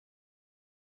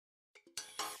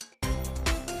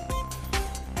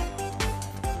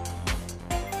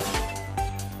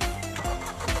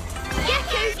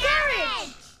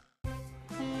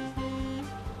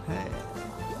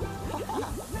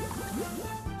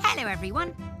Hello,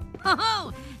 everyone.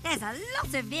 Oh, there's a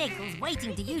lot of vehicles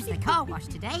waiting to use the car wash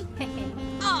today.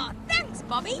 Oh, thanks,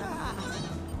 Bobby.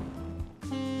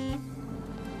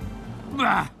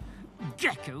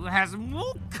 Gecko has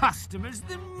more customers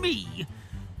than me.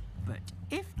 But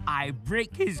if I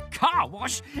break his car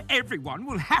wash, everyone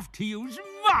will have to use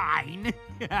mine.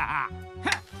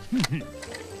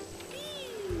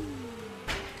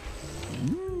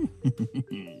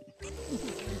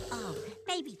 Oh,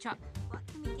 baby truck, what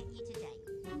can we get you today?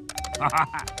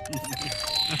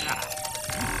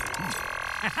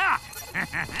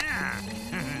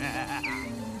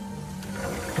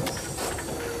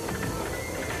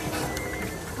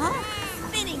 Oh,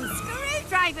 spinning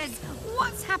screwdrivers!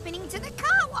 What's happening to the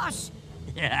car wash?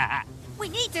 We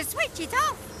need to switch it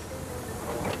off.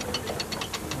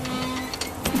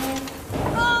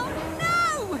 Oh,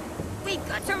 no! We've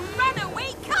got a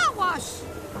runaway car wash.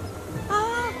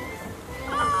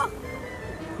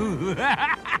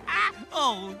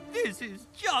 Oh, this is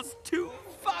just too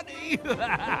funny. Good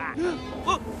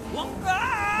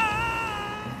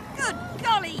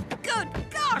golly, good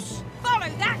gosh! Follow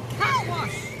that car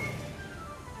wash!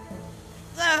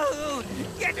 Oh,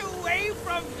 get away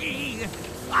from me!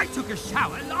 I took a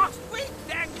shower last week,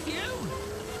 thank you.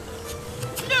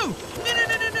 No! No, no,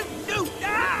 no, no, no, no!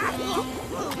 Ah!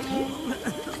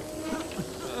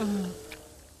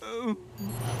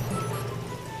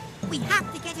 We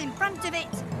have to get in front of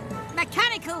it.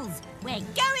 Mechanicals, we're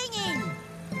going in.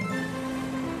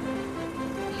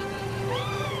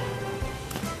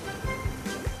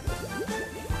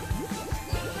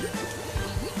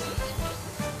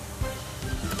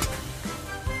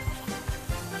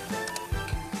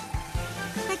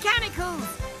 Mechanicals,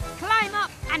 climb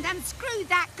up and unscrew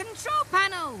that control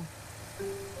panel.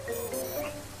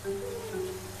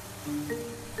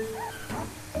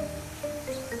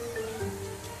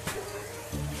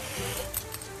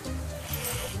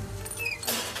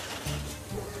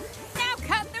 Now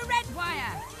cut the red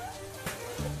wire.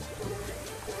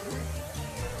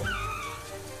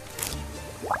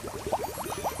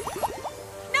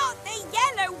 Not the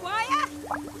yellow wire,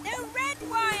 the red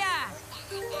wire.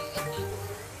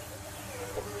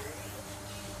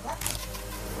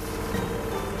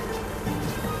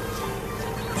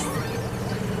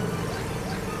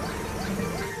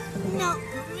 Not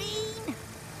green,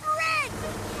 red!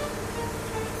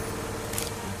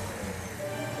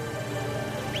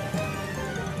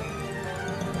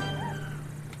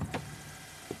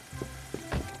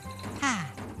 Ah,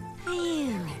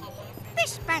 phew.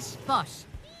 Bish bash bosh.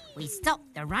 We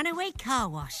stopped the runaway car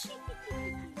wash.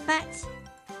 But,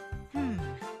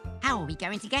 how are we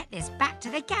going to get this back to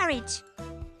the garage?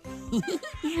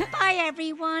 Bye,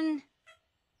 everyone.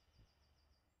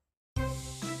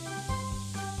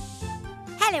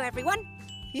 Hello, everyone.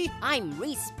 I'm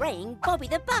re-spraying Bobby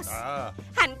the bus.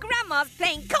 And Grandma's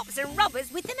playing cops and robbers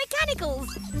with the mechanicals.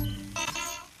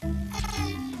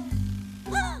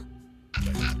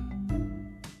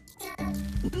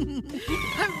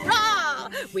 Hurrah!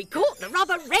 We caught the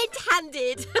robber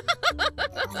red-handed.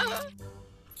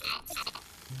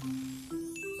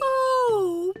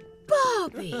 Oh,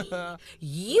 Bobby,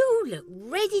 you look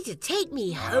ready to take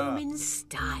me home in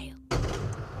style.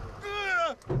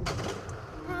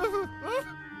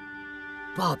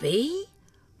 Bobby,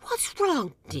 what's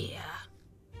wrong, dear?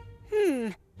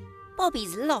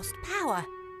 Bobby's lost power.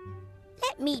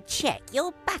 Let me check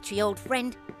your battery, old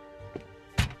friend.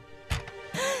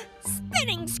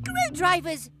 Spinning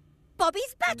screwdrivers!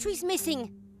 Bobby's battery's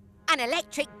missing. An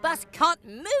electric bus can't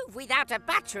move without a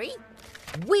battery.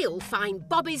 We'll find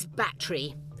Bobby's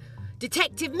battery.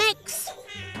 Detective Mix,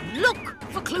 look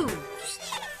for clues.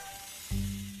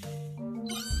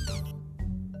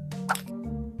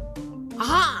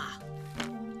 Aha!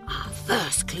 Our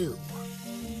first clue.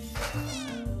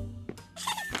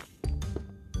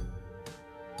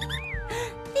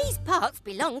 These parts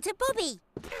belong to Bobby.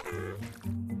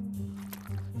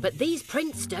 But these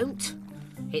prints don't.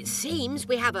 It seems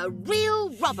we have a real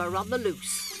robber on the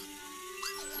loose.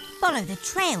 Follow the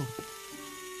trail.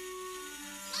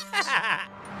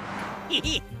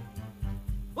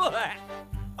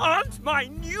 Aren't my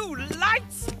new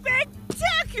lights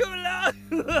spectacular?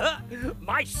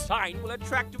 My sign will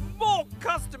attract more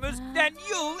customers than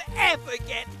you'll ever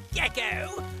get,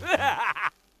 Gecko.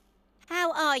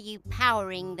 How are you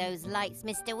powering those lights,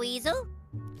 Mr. Weasel?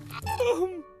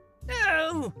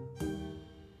 No.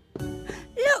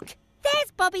 Look,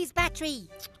 there's Bobby's battery.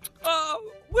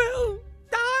 Well,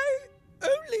 I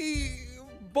only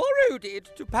borrowed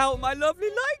it to power my lovely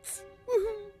lights.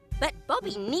 But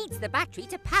Bobby needs the battery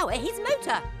to power his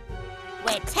motor.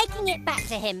 We're taking it back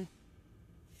to him.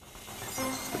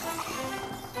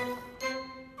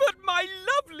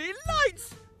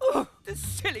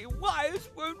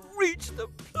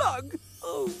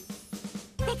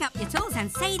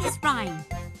 say this rhyme.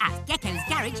 At Gecko's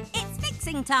garage, it's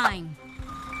fixing time.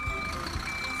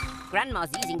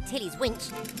 Grandma's using Tilly's winch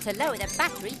to lower the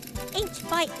battery inch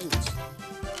by inch.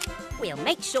 We'll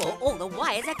make sure all the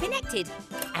wires are connected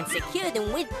and secure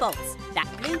them with bolts that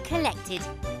Blue collected.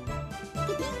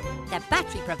 The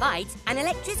battery provides an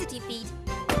electricity feed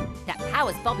that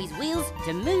powers Bobby's wheels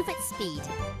to move at speed.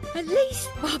 At least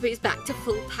Bobby's back to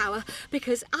full power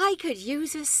because I could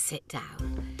use a sit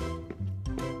down.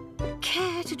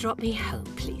 Care to drop me home,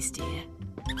 please, dear?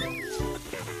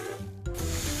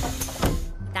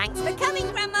 Thanks for coming,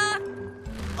 Grandma.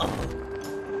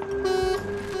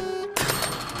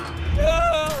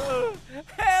 Oh,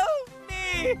 help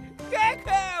me!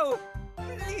 Gecko!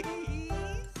 Please!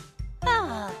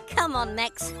 Oh, come on,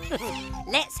 Mex.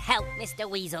 Let's help Mr.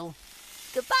 Weasel.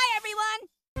 Goodbye, everyone.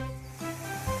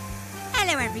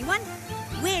 Hello, everyone.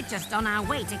 We're just on our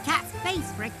way to Cat's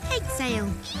base for a cake sale.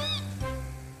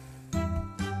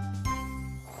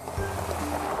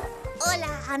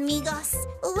 Hola, amigos.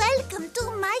 Welcome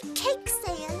to my cake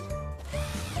sale.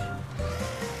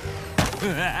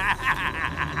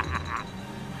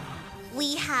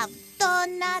 We have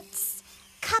donuts,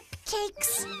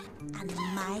 cupcakes, and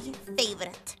my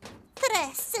favorite,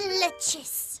 tres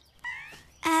leches.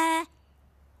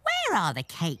 Where are the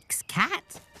cakes,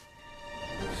 Cat?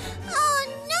 Oh,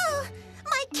 no!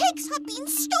 My cakes have been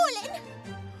stolen.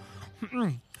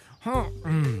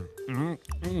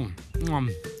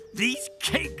 These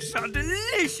cakes are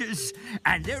delicious,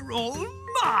 and they're all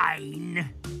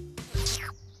mine.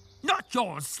 Not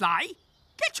yours, Sly.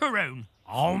 Get your own.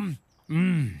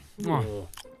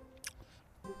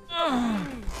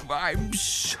 I'm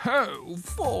so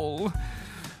full.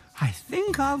 I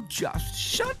think I'll just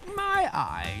shut my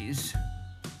eyes.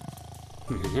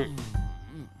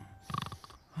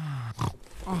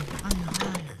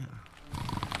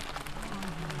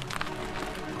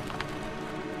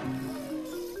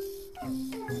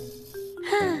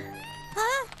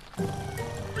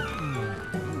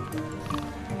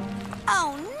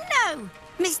 Oh, no!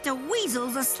 Mr.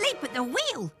 Weasel's asleep at the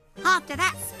wheel after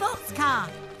that sports car.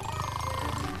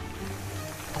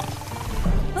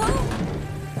 Oh!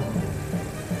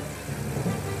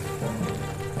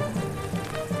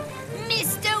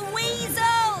 Mr.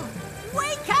 Weasel!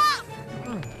 Wake up!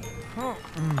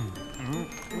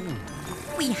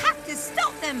 We have to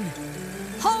stop them!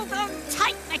 Hold on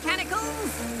tight, mechanicals!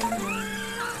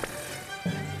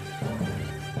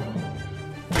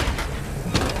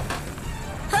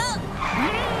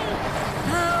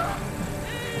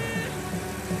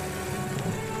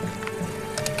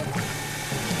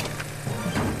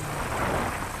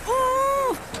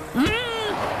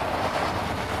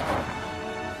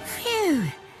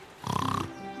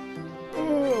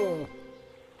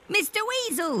 Mr.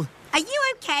 Weasel, are you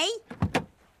okay?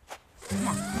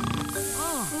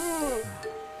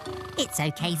 It's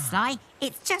okay, Sly.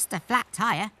 It's just a flat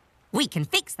tyre. We can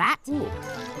fix that.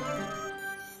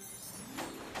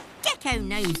 Gecko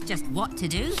knows just what to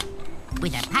do.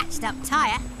 With a patched-up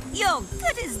tyre, you're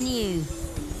good as new.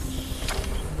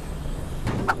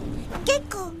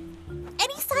 Gecko,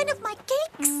 any sign of my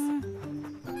cakes?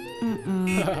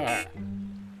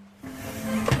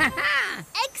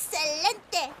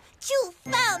 Excelente! You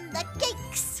found the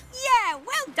cakes! Yeah,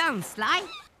 well done, Sly.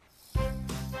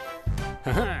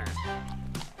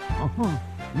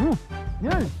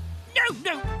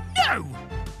 No!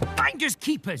 Finders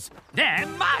keepers. They're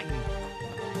mine.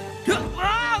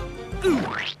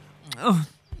 Oh,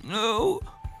 no.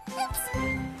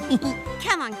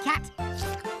 Come on, Cat.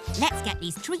 Let's get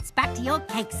these treats back to your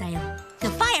cake sale.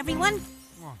 Goodbye, everyone.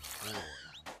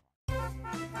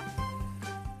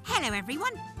 Hello,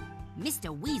 everyone.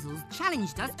 Mr. Weasel's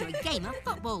challenged us to a game of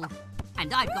football.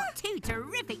 And I've got 2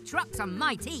 terrific trucks on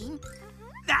my team.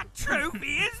 That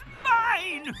trophy is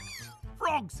mine!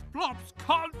 Frogs Flops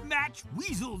can't match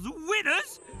Weasel's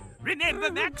winners. Remember,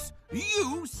 Max,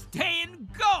 you stay in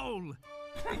goal.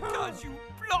 Because you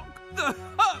blocked the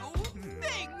whole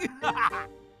thing.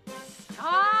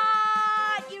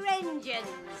 Start your engines.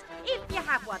 If you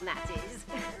have one, that is.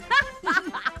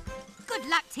 Good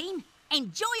luck, team.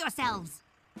 Enjoy yourselves.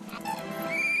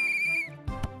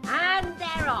 And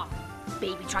they're off.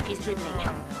 Baby truck is dribbling.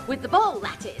 With the ball,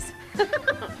 that is.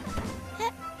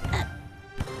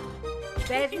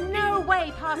 There's no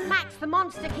way past Max the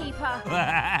Monster Keeper.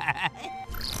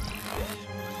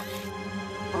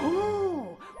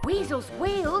 Oh, Weasel's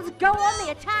wheels go on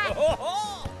the attack.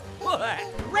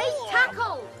 Great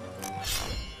tackle.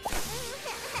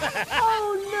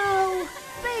 Oh, no.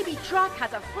 Baby truck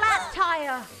has a flat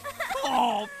tyre.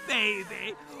 Oh,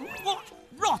 baby. What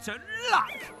rotten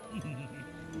luck.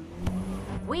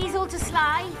 Weasel to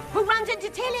Sly, who runs into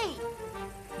Tilly.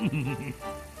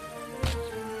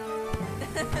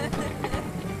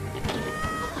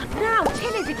 Now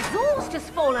Tilly's exhaust has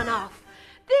fallen off.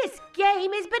 This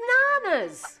game is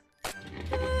bananas.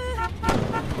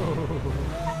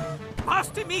 Pass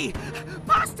to me!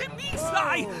 Pass to me,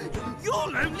 Sly!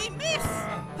 You'll only miss!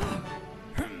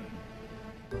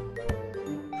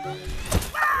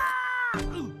 Ah!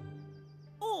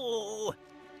 Oh!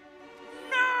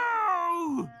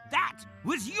 No! That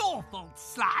was your fault,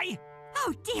 Sly!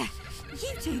 Oh dear,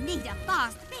 you two need a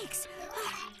fast fix.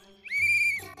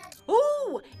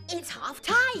 Ooh, it's half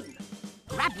time.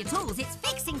 Grab your tools, it's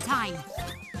fixing time.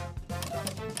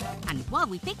 And while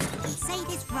we fix, we say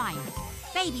this rhyme.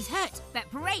 Baby's hurt, but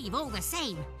brave all the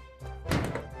same.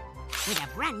 With a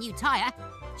brand new tyre,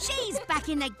 she's back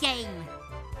in the game.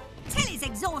 Tilly's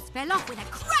exhaust fell off with a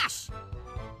crash.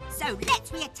 So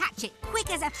let's reattach it quick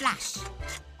as a flash.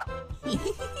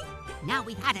 Now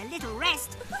we've had a little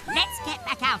rest, let's get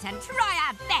back out and try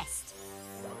our best.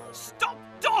 Stop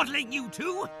dawdling, you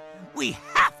two! We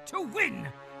have to win,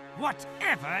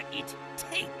 whatever it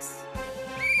takes.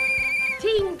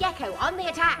 Team Gecko on the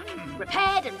attack,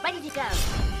 prepared and ready to go.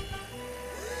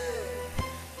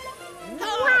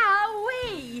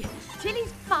 Wowee!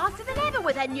 Tilly's faster than ever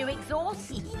with her new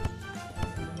exhaust.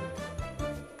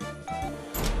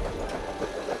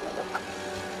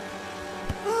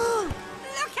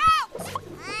 Look out!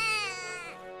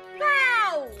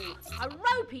 Now! A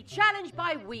ropey challenge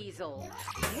by Weasel.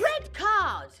 Red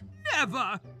card.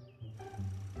 Never!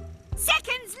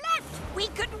 Seconds left! We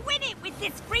could win it with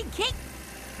this free kick!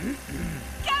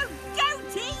 Go, go,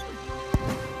 team!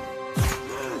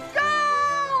 Go!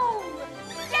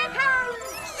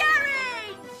 Gecko's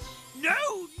garage!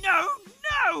 No, no,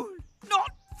 no!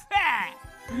 Not fair!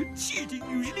 Cheating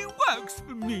usually works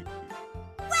for me.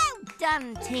 Well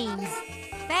done, teams.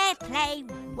 Fair play,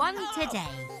 won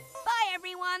today. Bye,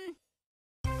 everyone.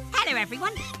 Hello,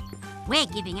 everyone. We're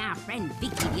giving our friend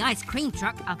Vicky the ice cream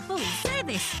truck a full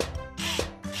service.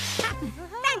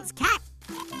 Thanks, Cat.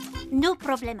 No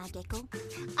problema, Gecko.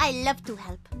 I love to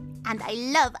help. And I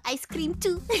love ice cream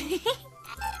too.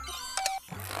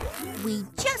 We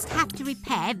just have to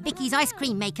repair Vicky's ice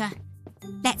cream maker.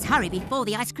 Let's hurry before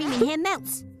the ice cream in here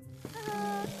melts.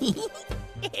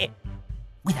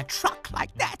 With a truck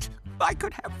like that, I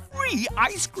could have free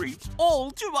ice cream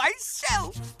all to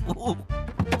myself.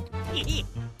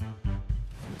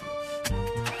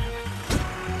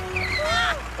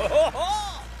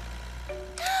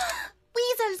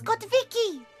 Weasel's got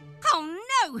Vicky. Oh,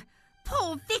 no!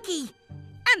 Poor Vicky.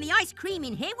 And the ice cream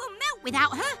in here will melt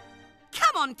without her.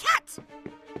 Come on, Cat.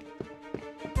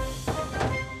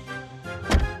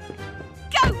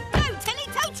 Go, go, Tilly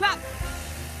Tow Truck.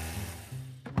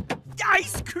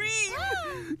 Ice cream!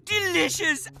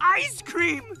 Delicious ice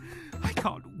cream! I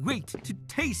can't wait to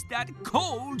taste that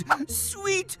cold,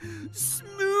 sweet,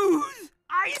 smooth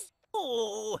ice.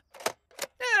 Oh!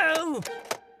 Oh!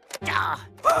 Ah!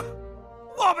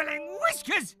 Wobbling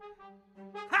whiskers!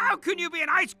 How can you be an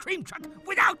ice cream truck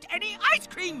without any ice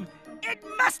cream? It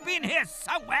must be in here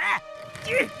somewhere.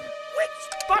 Which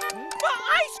button for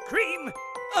ice cream?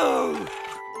 Oh!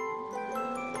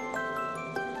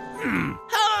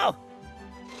 Oh!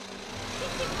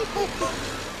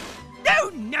 No,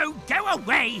 no, go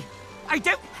away! I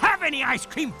don't have any ice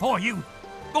cream for you,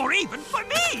 or even for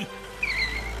me!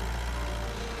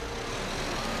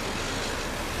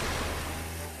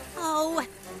 Oh,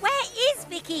 where is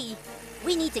Vicky?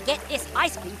 We need to get this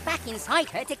ice cream back inside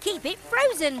her to keep it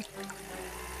frozen.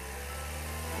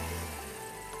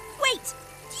 Wait,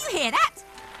 do you hear that?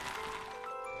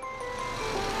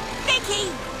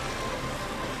 Vicky!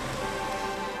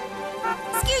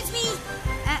 Excuse me.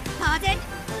 Pardon?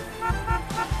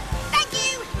 Thank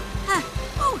you.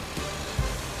 Oh.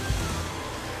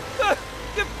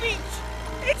 The beach!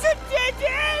 It's a dead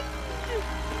end!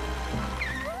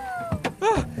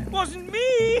 Wasn't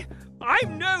me!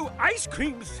 I'm no ice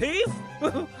cream thief!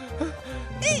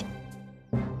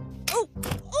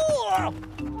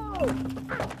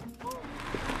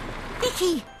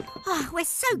 Vicky! Oh, we're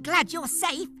so glad you're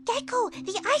safe. Gecko,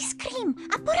 the ice cream.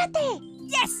 Apúrate.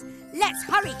 Yes, let's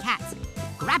hurry, Cat.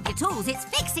 Grab your tools, it's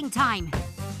fixing time.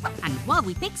 And while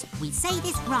we fix, we say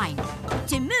this rhyme.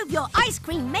 To move your ice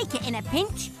cream, make it in a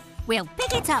pinch, we'll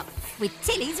pick it up with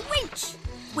Tilly's winch.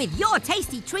 With your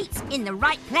tasty treats in the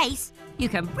right place, you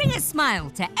can bring a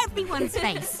smile to everyone's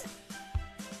face.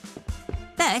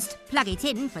 First, plug it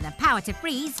in for the power to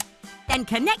freeze, then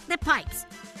connect the pipes.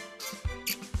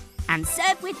 And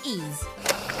serve with ease.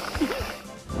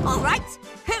 All right,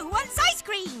 who wants ice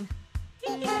cream?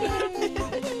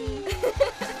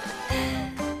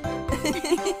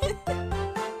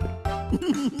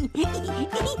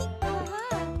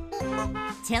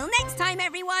 Till next time,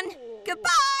 everyone.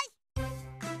 Goodbye.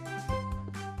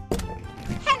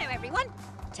 Hello, everyone.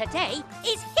 Today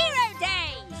is Hero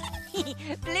Day.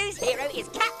 Blue's hero is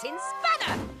Captain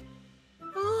Spanner.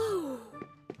 Oh,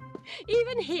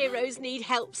 even heroes need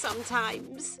help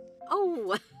sometimes.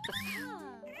 Oh.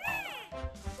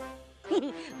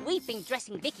 We've been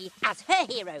dressing Vicky as her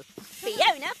hero,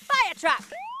 Fiona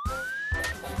Firetrap.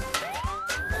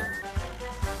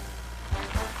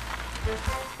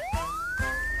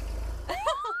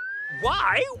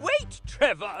 Why wait,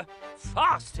 Trevor?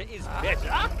 Faster is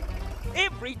better.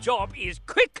 Every job is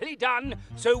quickly done,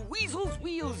 so Weasel's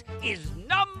Wheels is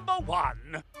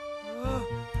 #1.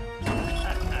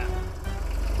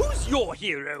 Who's your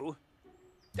hero?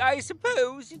 I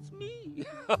suppose it's me.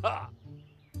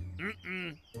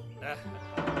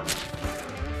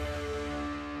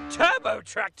 Turbo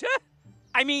Tractor?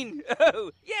 I mean,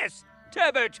 oh, yes,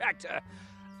 Turbo Tractor.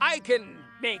 I can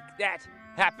make that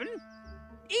happen.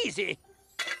 Easy.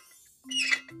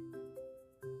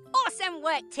 Awesome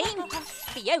work, team.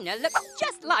 Fiona looks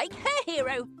just like her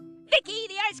hero, Vicky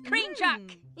the ice cream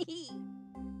truck.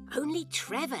 Only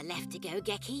Trevor left to go,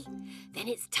 Gecko. Then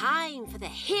it's time for the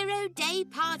Hero Day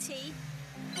party.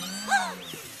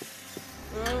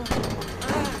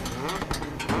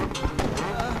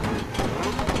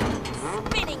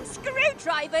 Spinning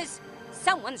screwdrivers.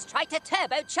 Someone's tried to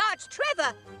turbocharge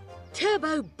Trevor.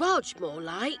 Turbo Bodge, more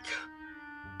like.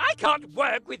 I can't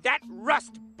work with that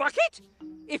rust bucket.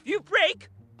 If you break,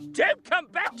 don't come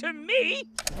back to me.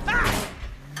 Ah!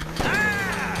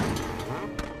 Ah!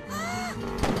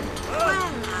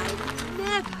 Well, I'd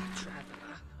never,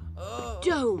 Trevor.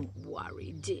 Don't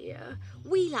worry, dear.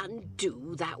 We'll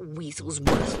undo that weasel's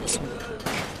worthless work.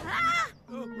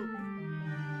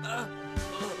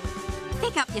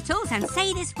 Pick up your tools and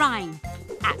say this rhyme.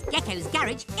 At Gecko's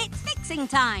garage, it's fixing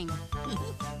time.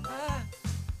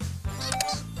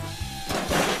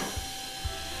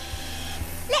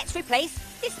 Let's replace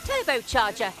this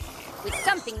turbocharger with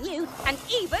something new and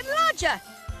even larger.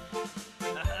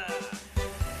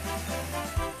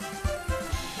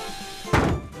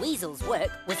 Weasel's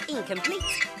work was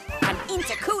incomplete. An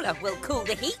intercooler will cool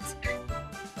the heat.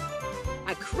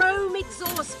 A chrome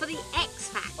exhaust for the X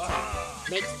Factor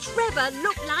makes Trevor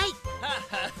look like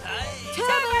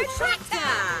Turbo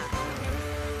Tractor.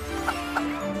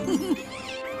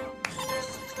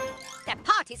 The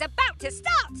party's about to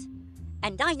start.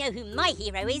 And I know who my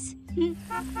hero is.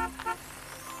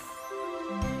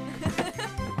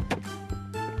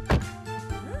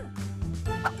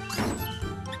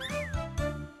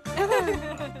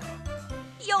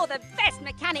 You're the best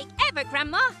mechanic ever,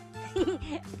 Grandma.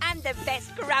 And the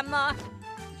best Grandma.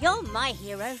 You're my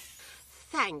hero.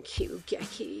 Thank you,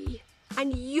 Gecko.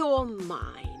 And you're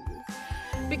mine.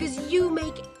 Because you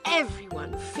make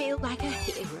everyone feel like a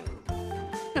hero.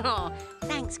 Oh,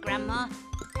 thanks, Grandma.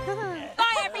 Bye,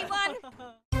 everyone.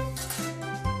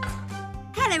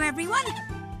 Hello, everyone.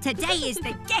 Today is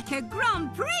the Gecko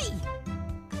Grand Prix.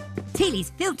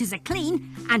 Tilly's filters are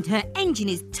clean and her engine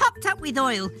is topped up with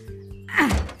oil.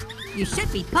 You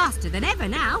should be faster than ever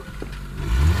now.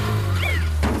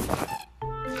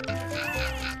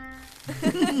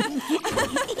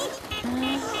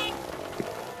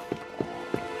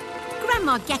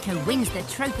 Grandma Gecko wins the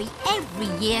trophy every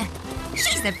year.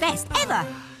 She's the best ever.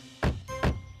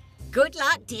 Good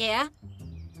luck, dear.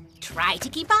 Try to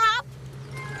keep up.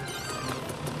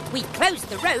 We closed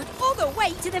the road all the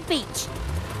way to the beach.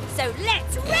 So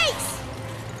let's race!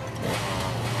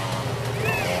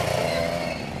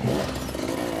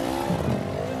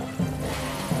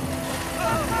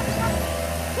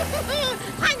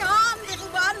 Hang on, little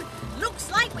one.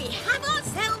 Looks like we have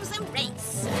ourselves a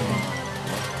race.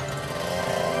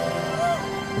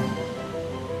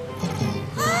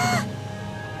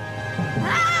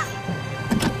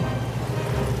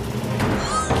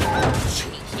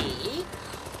 Cheeky.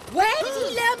 Where did he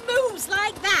learn moves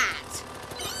like that?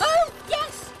 Oh,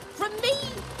 yes, from me.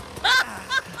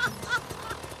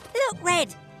 Look,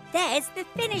 Red, there's the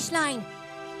finish line.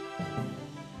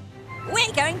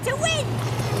 We're going to win!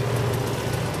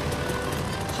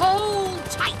 Hold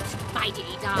tight, my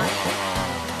dilly darling.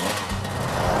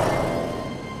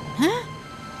 Huh?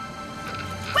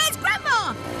 Where's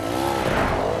Grandma?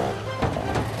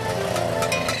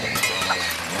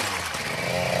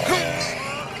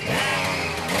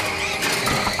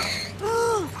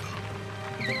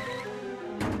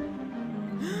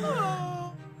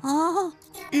 Oh.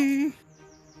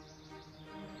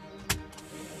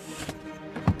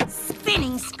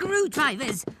 Spinning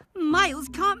screwdrivers. Miles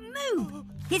can't move.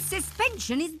 His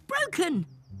suspension is broken.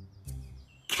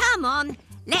 Come on,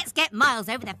 let's get Miles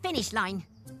over the finish line.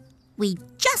 We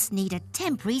just need a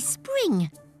temporary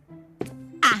spring.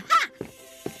 Aha!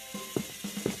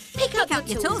 Pick Pick up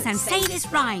your tools and say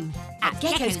this rhyme. At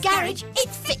Gecko's garage,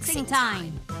 it's fixing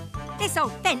time. This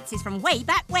old fence is from way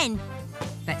back when,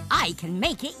 but I can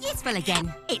make it useful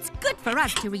again. It's good for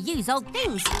us to reuse old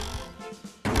things,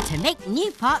 to make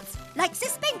new parts like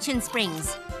suspension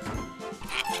springs.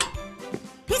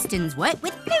 Pistons work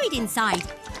with fluid inside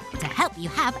to help you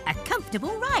have a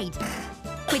comfortable ride.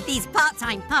 With these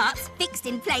part-time parts fixed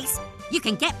in place, you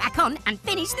can get back on and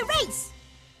finish the race.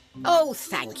 Oh,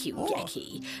 thank you,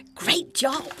 Gecky. Great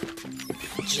job.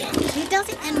 Gently does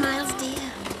it then, Miles, dear.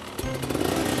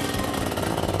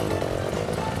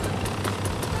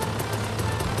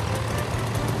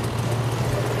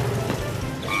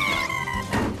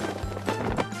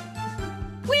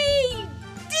 We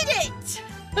did it!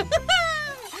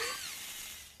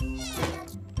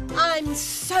 I'm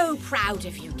so proud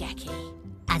of you, Gecky.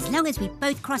 As long as we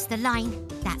both cross the line,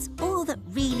 that's all that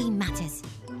really matters.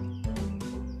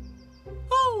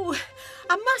 Oh,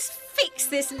 I must fix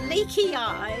this leaky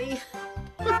eye.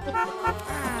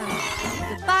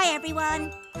 Goodbye,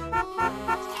 everyone.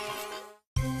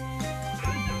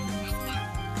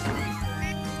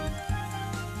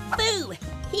 Boo!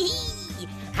 Hee-hee!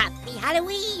 Happy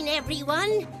Halloween,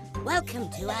 everyone! Welcome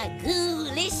to our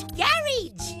ghoulish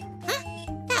garage! Huh?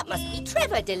 That must be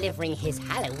Trevor delivering his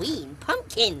Halloween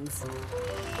pumpkins.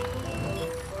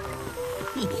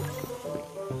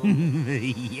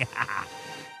 Yeah.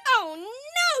 Oh,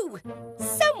 no!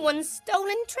 Someone's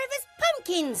stolen Trevor's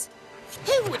pumpkins!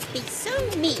 Who would be so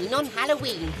mean on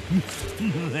Halloween?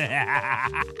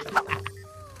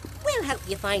 We'll help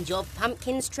you find your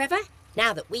pumpkins, Trevor.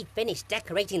 Now that we've finished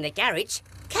decorating the garage,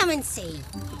 come and see.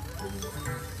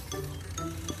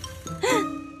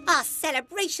 Our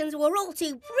celebrations were all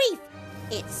too brief.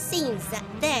 It seems that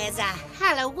there's a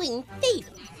Halloween thief.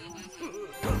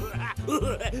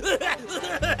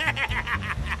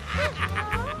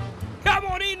 Come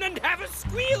on in and have a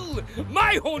squeal.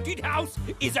 My haunted house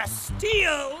is a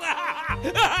steal.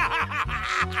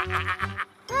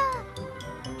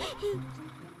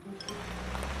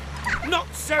 Not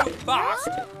so fast.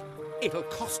 It'll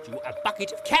cost you a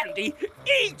bucket of candy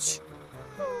each.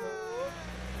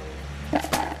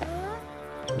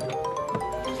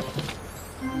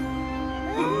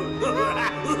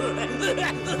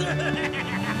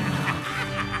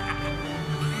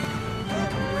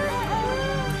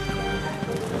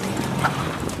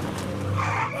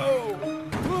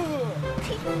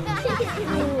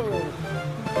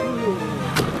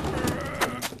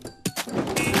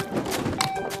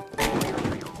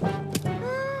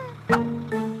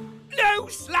 No,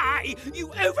 Sly!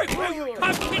 You overgrown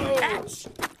pumpkin patch!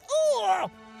 Oh!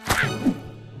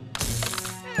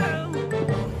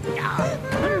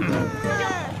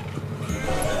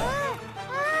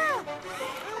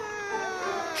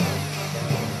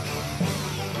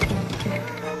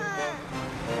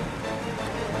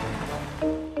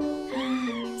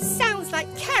 Sounds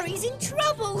like Carrie's in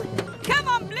trouble. Come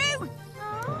on, Blue.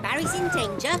 Barry's in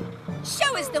danger.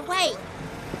 Show us the way.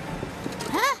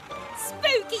 Huh?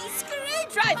 Spooky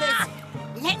screwdrivers!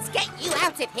 Let's get you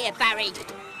out of here, Barry.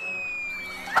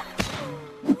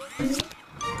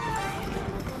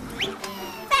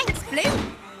 Thanks, Blue.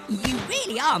 You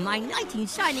really are my knight in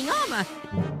shining armour.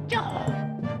 Go,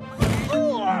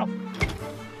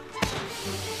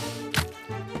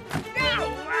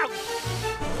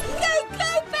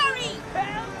 Barry!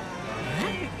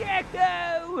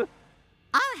 Gecko!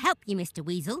 I'll help you, Mr.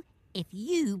 Weasel, if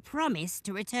you promise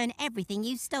to return everything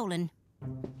you've stolen.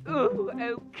 Oh,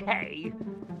 okay.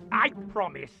 I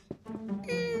promise.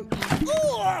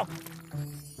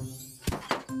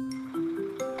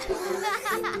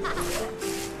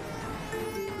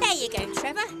 There you go,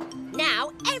 Trevor.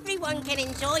 Now everyone can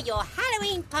enjoy your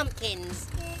Halloween pumpkins.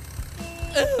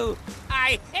 Oh,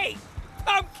 I hate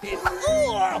pumpkins.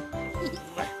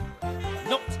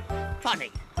 Not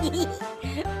funny.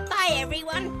 Bye,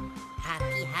 everyone.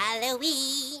 Happy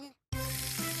Halloween.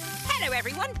 Hello,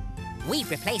 everyone. We've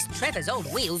replaced Trevor's old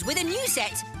wheels with a new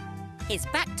set. His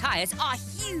back tyres are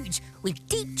huge, with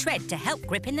deep tread to help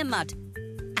grip in the mud.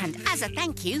 And as a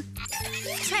thank you,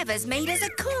 Trevor's made us a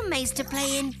corn maze to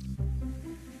play in.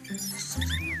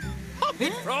 Hop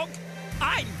it, Frog.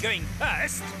 I'm going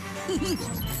first.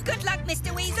 Good luck,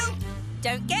 Mr. Weasel.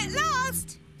 Don't get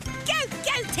lost. Go,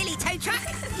 Tilly Tow Truck.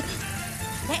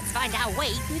 Let's find our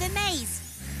way through the maze.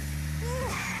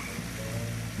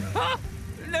 Huh?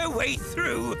 No way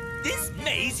through. This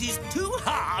maze is too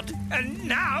hard, and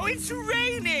now it's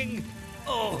raining.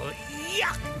 Oh,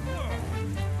 yuck.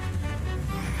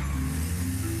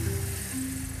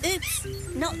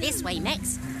 Oops, not this way,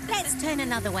 Mex. Let's turn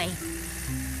another way.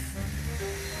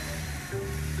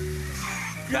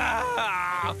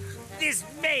 Ah, this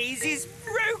maze is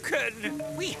broken.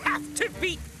 We have to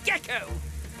beat Gecko.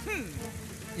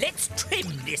 Let's trim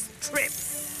this trip.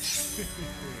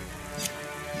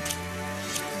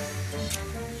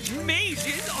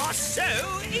 Mazes are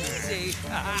so easy.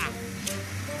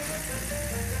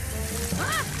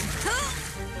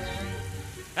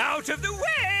 Out of the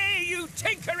way, you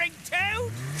tinkering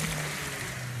toad!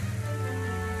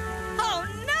 Oh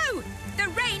no! The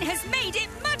rain has made it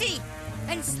muddy,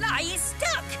 and Sly is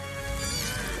stuck.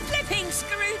 Flipping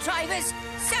screwdrivers,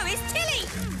 so is Tilly.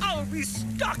 I'll be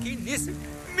stuck in this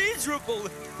miserable,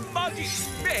 muddy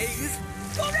maze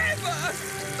forever!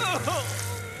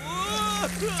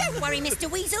 Don't worry,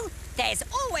 Mr. Weasel. There's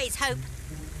always hope.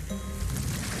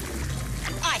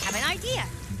 I have an idea.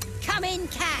 Come in,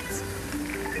 Cat.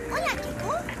 Hola,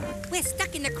 Gecko. We're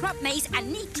stuck in the crop maze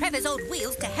and need Trevor's old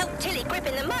wheels to help Tilly grip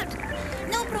in the mud.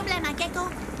 No problema, Gecko.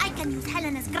 I can use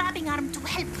Helena's grabbing arm to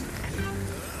help you.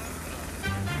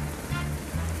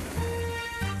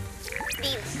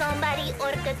 Did somebody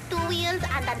order 2 wheels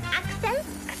and an axle?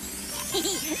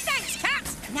 Thanks, Cat.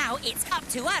 Now it's up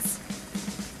to us.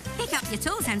 Pick up your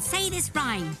tools and say this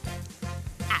rhyme.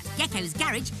 At Gecko's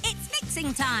garage, it's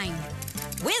mixing time.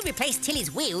 We'll replace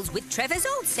Tilly's wheels with Trevor's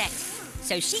old set,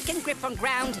 so she can grip on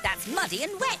ground that's muddy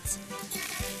and wet.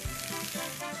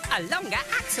 A longer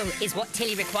axle is what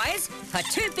Tilly requires for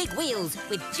 2 big wheels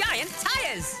with giant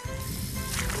tyres.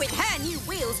 With her new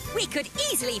wheels, we could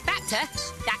easily factor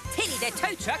that Tilly the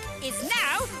tow truck is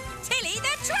now Tilly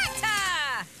the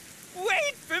tractor!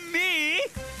 Wait for me!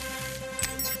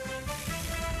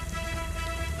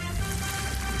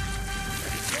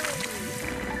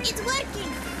 It's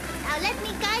working. Now let me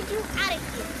guide you out of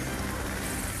here.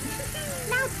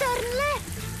 Now turn left.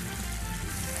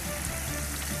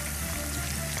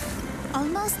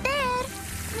 Almost there.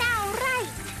 Now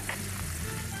right.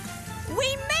 We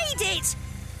made it!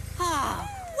 Ah,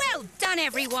 well done,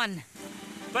 everyone.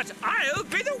 But I'll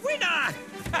be the winner!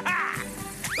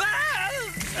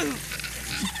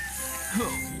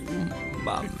 Oh,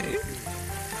 Mummy.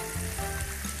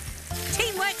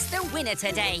 Teamwork's the winner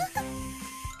today.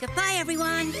 Goodbye,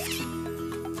 everyone.